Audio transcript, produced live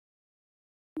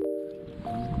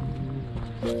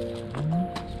I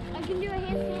can do a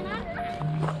handstand on it.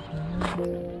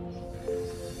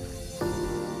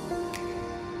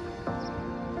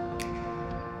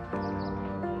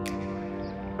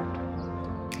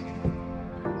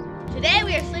 Today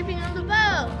we are sleeping on the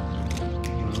boat.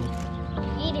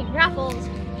 Eating ruffles.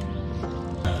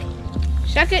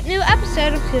 Second new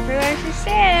episode of Cooper Learns to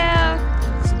Sail.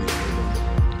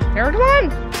 Third one.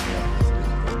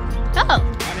 Oh,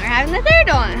 and we're having the third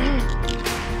one.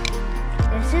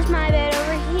 This is my bed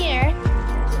over here.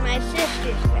 This is my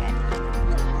sister's bed.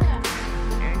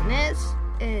 And this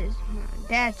is my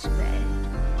dad's bed.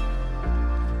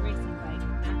 Racing bike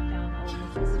knocked down old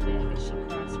Mrs. Fig as she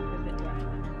crossed Rivet Drive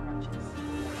on her crutches.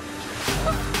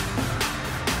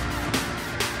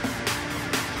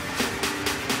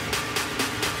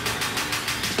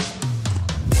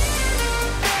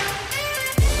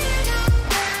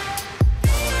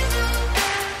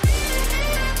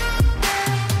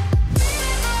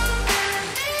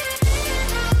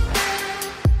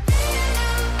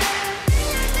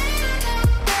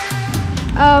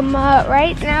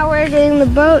 Right now we're getting the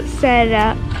boat set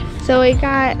up. So we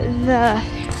got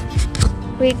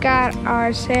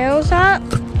our sails up.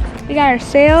 We got our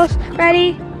sails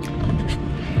ready.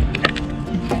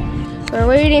 We're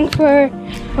waiting for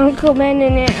Uncle Ben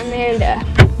and Aunt Amanda.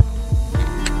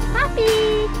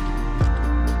 Poppy!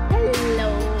 Hello.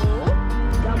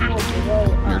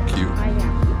 You're cute.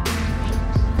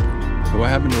 So what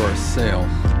happened to our sail?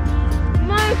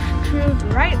 My screwed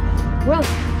right rope.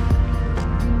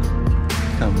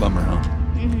 Kind of bummer, huh?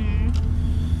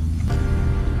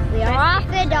 We are off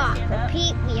the dock.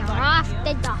 Repeat, we are off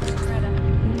the dock.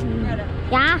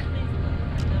 Yeah?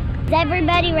 Is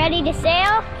everybody ready to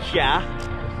sail? Yeah.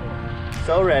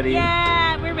 So ready.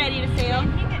 Yeah, we're ready to sail.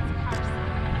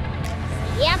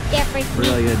 Yep, different.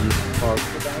 Really good. Just park.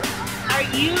 Are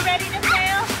you ready to sail?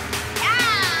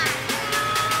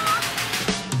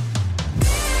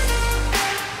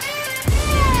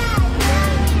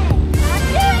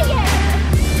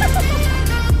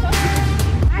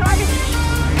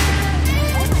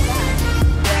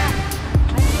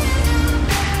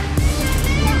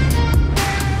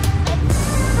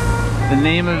 The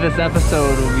name of this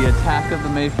episode will be Attack of the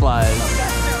Mayflies.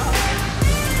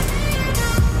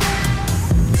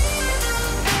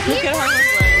 Look at her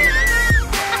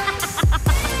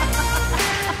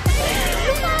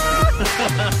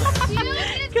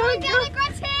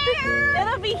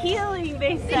It'll be healing,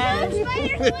 they said.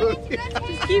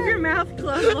 Just keep your mouth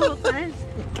closed the whole time.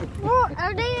 Oh,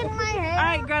 are they in my hair?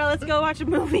 Alright, Greta, let's go watch a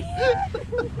movie.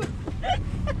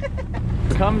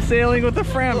 Come sailing with the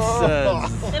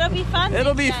Framsteds. It'll be fun.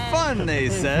 It'll be fun, they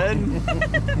said.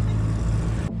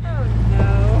 Oh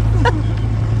no.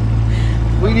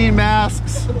 We need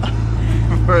masks.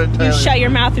 For a You shut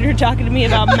your mouth when you're talking to me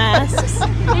about masks.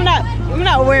 I'm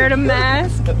not wearing a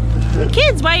mask.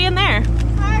 Kids, why are you in there?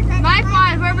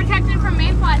 Mayflies, we're protected from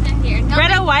mayflies in here.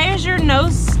 Greta, why is your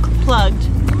nose plugged?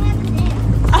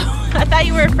 Oh, I thought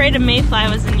you were afraid a mayfly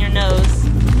was in your nose.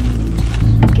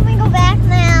 Can we go back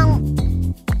now?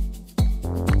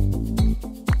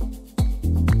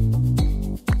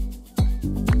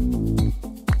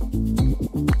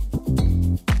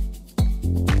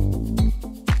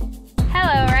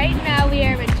 Hello, right now we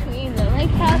are between the lake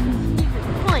house and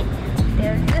Cedar Point.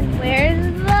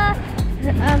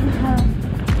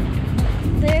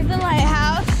 There's the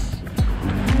lighthouse,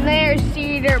 and there's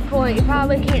Cedar Point. You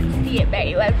probably can't see it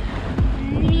very well.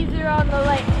 These are on the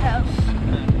lighthouse.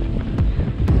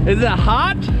 Is it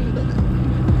hot?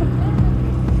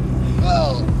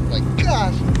 Oh my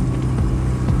gosh.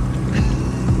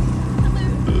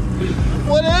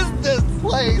 What is this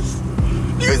place?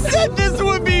 You said this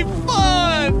would be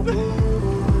fun!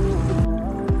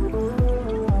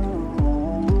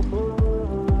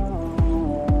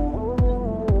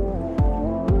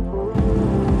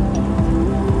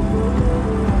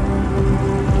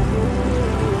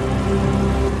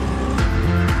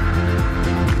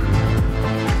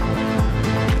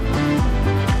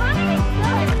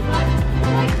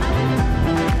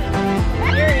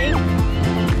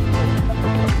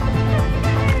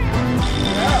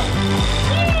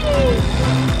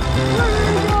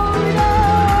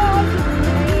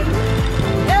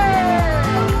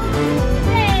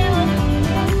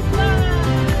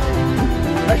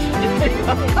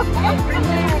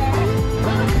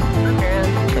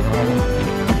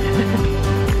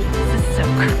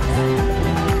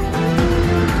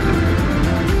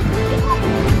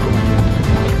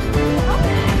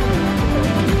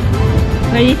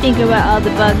 What do you think about all the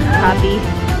bugs, Poppy?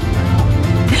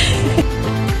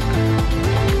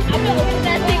 I'm gonna look at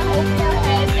that thing over your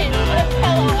head and put a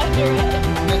pillow under it.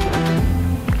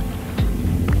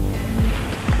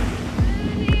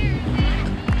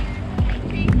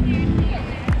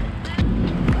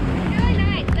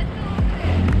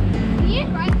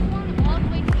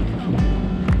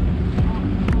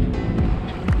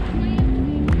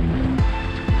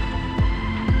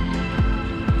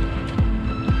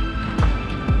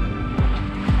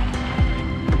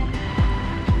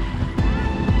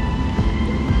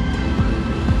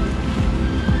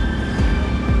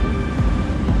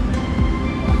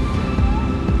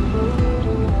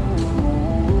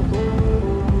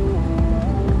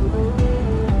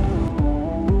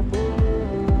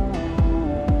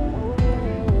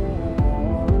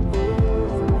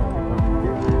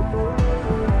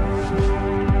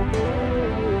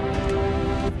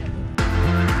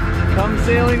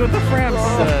 doing what the Framps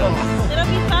said. It'll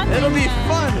be fun. It'll be then.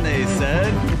 fun, they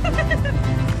said.